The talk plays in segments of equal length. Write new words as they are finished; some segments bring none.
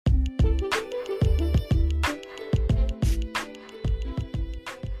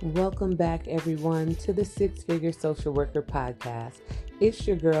Welcome back, everyone, to the Six Figure Social Worker Podcast. It's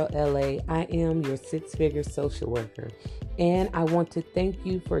your girl, LA. I am your six-figure social worker, and I want to thank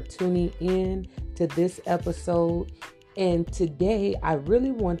you for tuning in to this episode. And today, I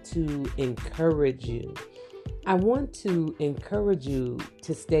really want to encourage you. I want to encourage you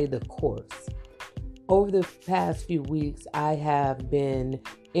to stay the course. Over the past few weeks, I have been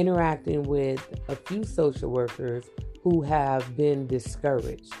interacting with a few social workers who have been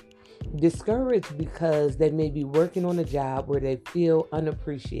discouraged. Discouraged because they may be working on a job where they feel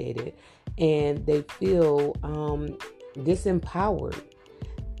unappreciated and they feel disempowered.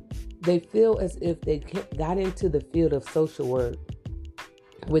 They feel as if they got into the field of social work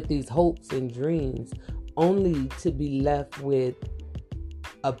with these hopes and dreams only to be left with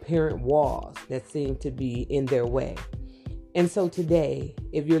apparent walls that seem to be in their way. And so today,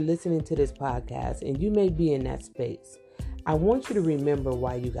 if you're listening to this podcast and you may be in that space, I want you to remember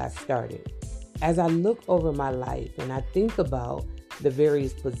why you got started. As I look over my life and I think about the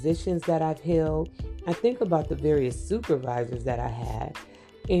various positions that I've held, I think about the various supervisors that I had,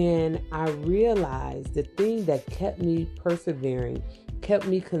 and I realized the thing that kept me persevering, kept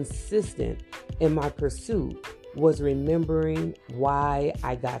me consistent in my pursuit was remembering why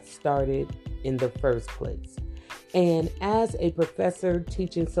I got started in the first place. And as a professor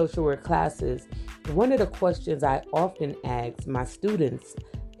teaching social work classes, one of the questions I often ask my students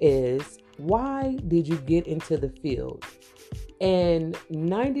is, why did you get into the field? And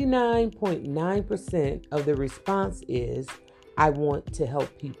 99.9% of the response is, I want to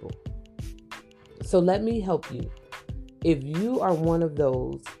help people. So let me help you. If you are one of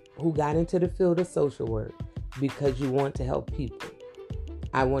those who got into the field of social work because you want to help people,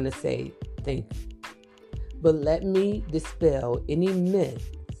 I want to say thank you. But let me dispel any myths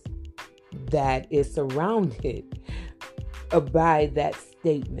that is surrounded by that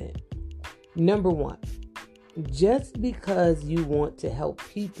statement. Number one, just because you want to help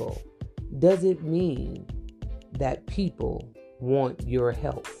people doesn't mean that people want your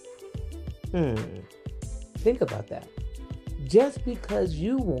help. Think about that. Just because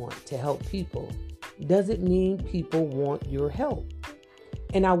you want to help people doesn't mean people want your help.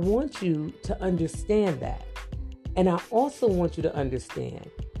 And I want you to understand that. And I also want you to understand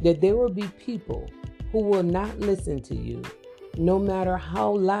that there will be people who will not listen to you, no matter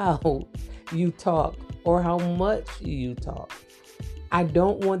how loud you talk or how much you talk. I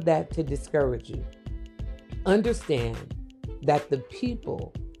don't want that to discourage you. Understand that the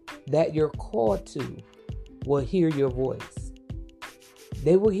people that you're called to will hear your voice.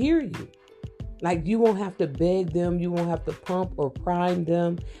 They will hear you. Like, you won't have to beg them. You won't have to pump or prime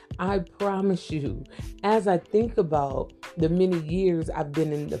them. I promise you, as I think about the many years I've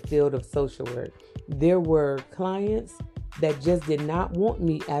been in the field of social work, there were clients that just did not want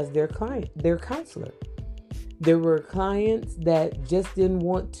me as their client, their counselor. There were clients that just didn't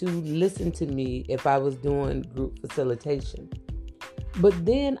want to listen to me if I was doing group facilitation. But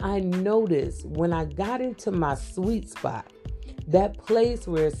then I noticed when I got into my sweet spot, that place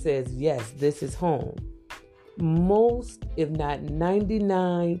where it says, yes, this is home, most, if not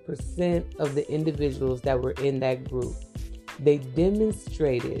 99% of the individuals that were in that group, they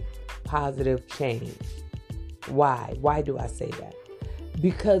demonstrated positive change. Why? Why do I say that?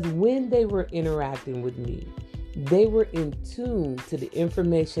 Because when they were interacting with me, they were in tune to the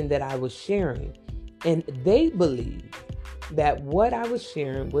information that I was sharing, and they believed that what I was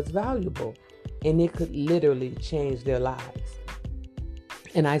sharing was valuable and it could literally change their lives.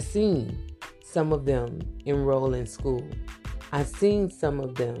 And I've seen some of them enroll in school. I've seen some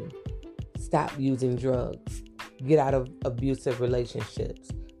of them stop using drugs, get out of abusive relationships,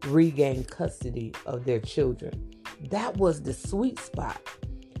 regain custody of their children. That was the sweet spot.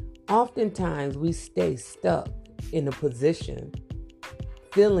 Oftentimes we stay stuck in a position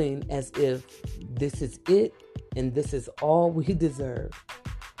feeling as if this is it and this is all we deserve.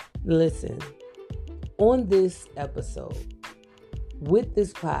 Listen, on this episode, with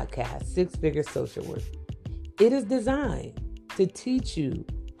this podcast, Six Figure Social Work, it is designed to teach you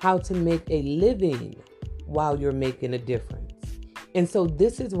how to make a living while you're making a difference. And so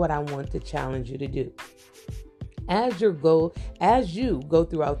this is what I want to challenge you to do. As you go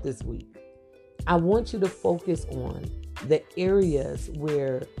throughout this week, I want you to focus on the areas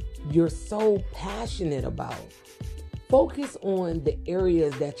where you're so passionate about. Focus on the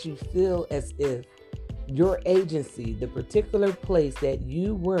areas that you feel as if your agency, the particular place that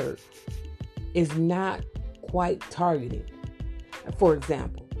you work, is not quite targeting. For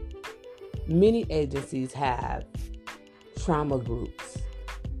example, many agencies have trauma groups,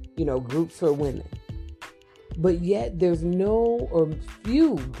 groups for women. But yet there's no or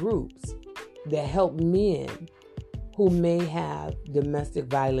few groups that help men who may have domestic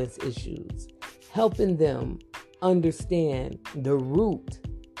violence issues, helping them understand the root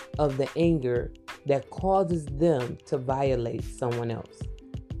of the anger that causes them to violate someone else.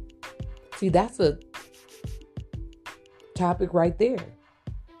 See, that's a topic right there.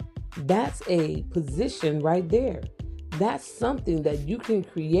 That's a position right there. That's something that you can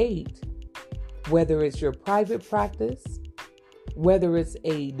create, whether it's your private practice, whether it's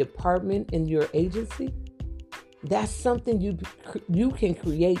a department in your agency. That's something you can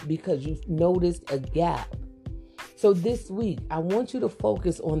create because you've noticed a gap. So this week, I want you to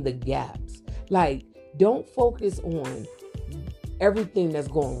focus on the gaps. Like, don't focus on everything that's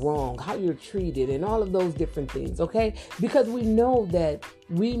going wrong, how you're treated, and all of those different things, okay? Because we know that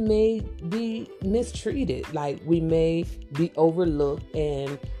we may be mistreated, like we may be overlooked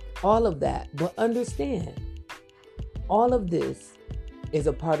and all of that. But understand, all of this is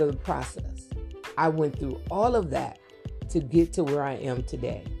a part of the process. I went through all of that to get to where I am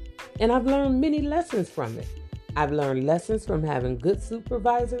today. And I've learned many lessons from it. I've learned lessons from having good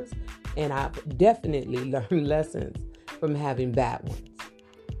supervisors, and I've definitely learned lessons from having bad ones.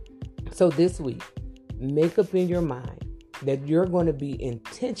 So this week, make up in your mind that you're going to be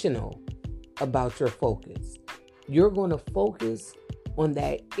intentional about your focus. You're going to focus on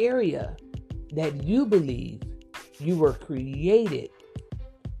that area that you believe you were created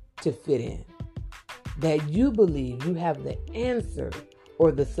to fit in, that you believe you have the answer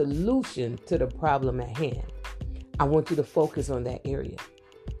or the solution to the problem at hand. I want you to focus on that area.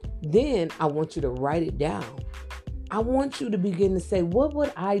 Then I want you to write it down. I want you to begin to say, what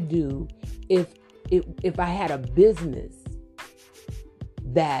would I do if I had a business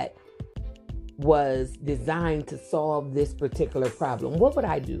that was designed to solve this particular problem? What would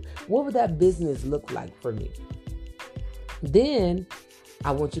I do? What would that business look like for me? Then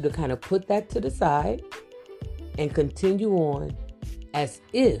I want you to kind of put that to the side and continue on as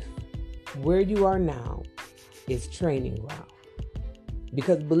if where you are now is training ground.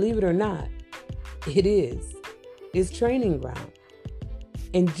 Because believe it or not, it is. It's training ground.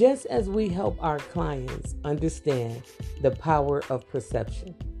 And just as we help our clients understand the power of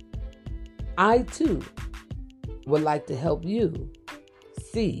perception, I too would like to help you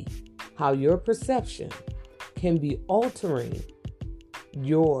see how your perception can be altering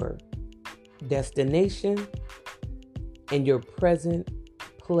your destination and your present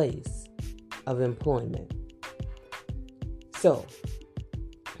place of employment. So,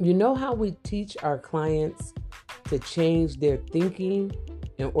 you know how we teach our clients to change their thinking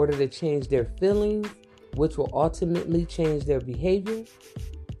in order to change their feelings, which will ultimately change their behavior?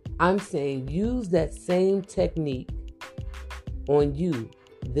 I'm saying use that same technique on you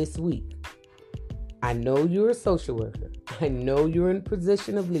this week. I know you're a social worker. I know you're in a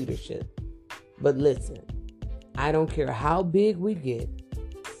position of leadership. But listen, I don't care how big we get,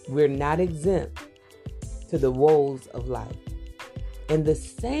 we're not exempt to the woes of life. And the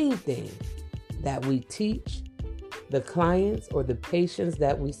same thing that we teach the clients or the patients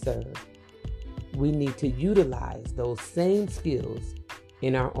that we serve, we need to utilize those same skills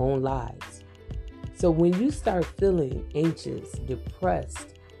in our own lives. So when you start feeling anxious,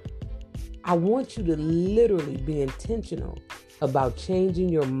 depressed, I want you to literally be intentional about changing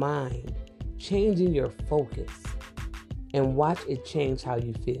your mind, changing your focus, and watch it change how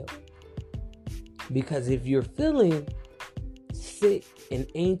you feel. Because if you're feeling sick and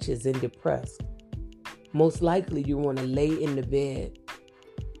anxious and depressed, most likely you want to lay in the bed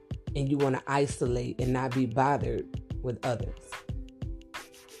and you want to isolate and not be bothered with others.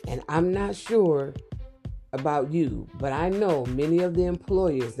 And I'm not sure about you, but I know many of the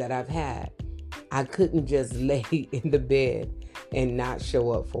employers that I've had, I couldn't just lay in the bed and not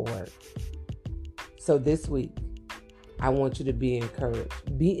show up for work. So this week, I want you to be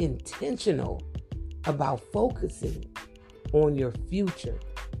encouraged. Be intentional about focusing on your future.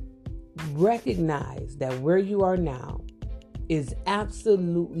 Recognize that where you are now is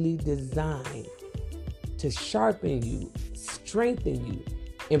absolutely designed to sharpen you, strengthen you,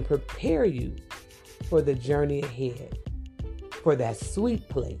 and prepare you for the journey ahead, for that sweet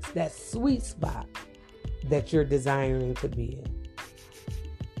place, that sweet spot that you're desiring to be in.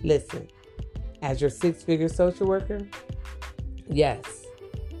 Listen, as your six-figure social worker, yes,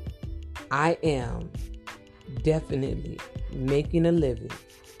 I am definitely making a living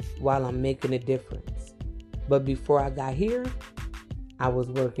while I'm making a difference. But before I got here, I was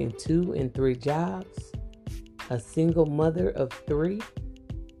working 2 and 3 jobs, a single mother of 3.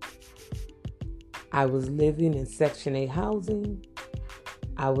 I was living in Section 8 housing.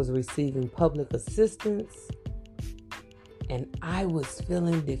 I was receiving public assistance and I was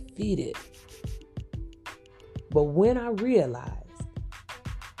feeling defeated. But when I realized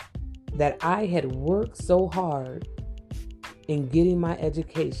that I had worked so hard in getting my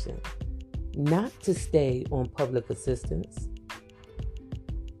education, not to stay on public assistance,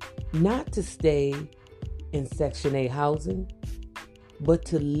 not to stay in Section 8 housing, but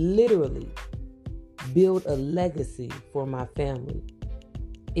to literally build a legacy for my family,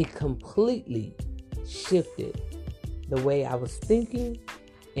 it completely shifted the way I was thinking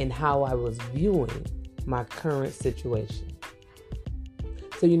and how I was viewing my current situation.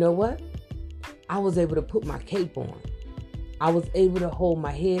 So you know what? I was able to put my cape on. I was able to hold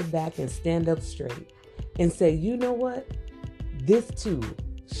my head back and stand up straight and say, you know what? This too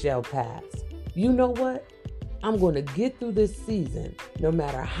shall pass. You know what? I'm going to get through this season no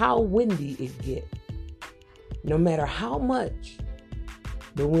matter how windy it gets. No matter how much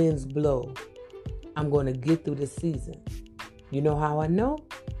the winds blow, I'm going to get through this season. You know how I know?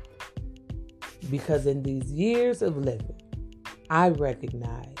 Because in these years of living, I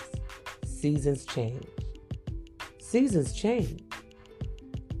recognize seasons change. Seasons change.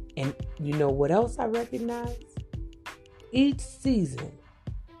 And you know what else I recognize? Each season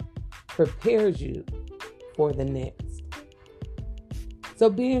prepares you for the next. So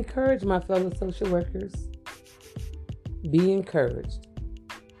be encouraged, my fellow social workers. Be encouraged.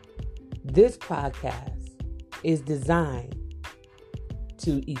 This podcast is designed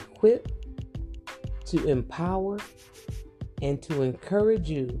to equip, to empower, and to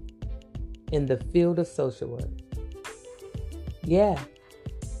encourage you in the field of social work. Yeah,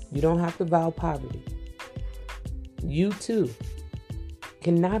 you don't have to vow poverty. You too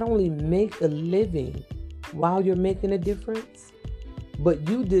can not only make a living while you're making a difference, but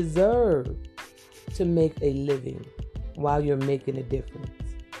you deserve to make a living while you're making a difference.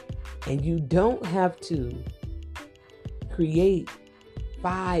 And you don't have to create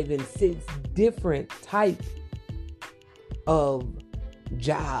 5 and 6 different types of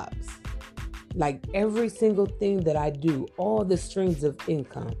jobs. Like every single thing that I do, all the streams of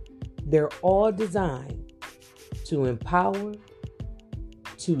income, they're all designed to empower,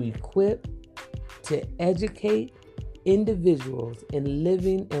 to equip, to educate individuals in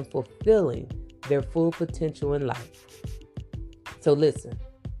living and fulfilling their full potential in life. So listen,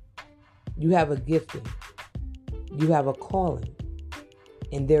 you have a gifting, you have a calling,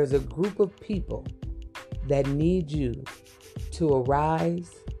 and there's a group of people that need you to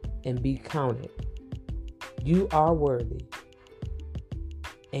arise and be counted. You are worthy,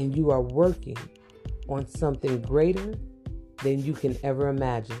 and you are working on something greater than you can ever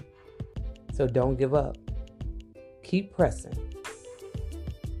imagine. So don't give up. Keep pressing,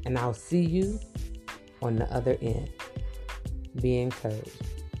 and I'll see you on the other end. Be encouraged.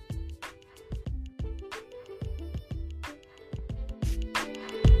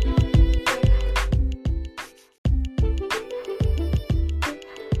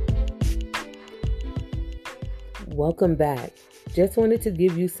 Welcome back. Just wanted to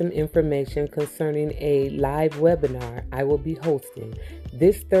give you some information concerning a live webinar I will be hosting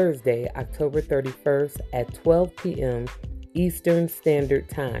this Thursday, October 31st at 12 p.m. Eastern Standard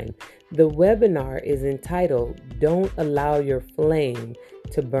Time. The webinar is entitled, Don't Allow Your Flame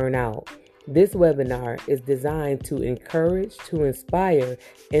to Burn Out. This webinar is designed to encourage, to inspire,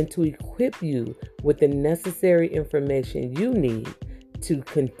 and to equip you with the necessary information you need to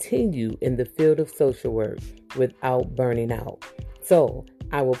continue in the field of social work without burning out. So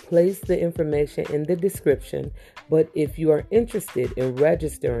I will place the information in the description, but if you are interested in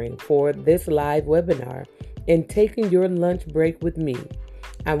registering for this live webinar and taking your lunch break with me,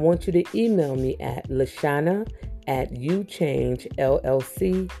 I want you to email me at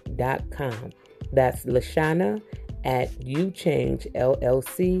lashana@youchangellc.com. That's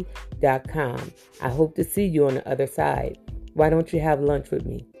lashana@youchangellc.com. I hope to see you on the other side. Why don't you have lunch with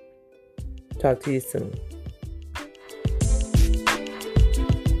me? Talk to you soon.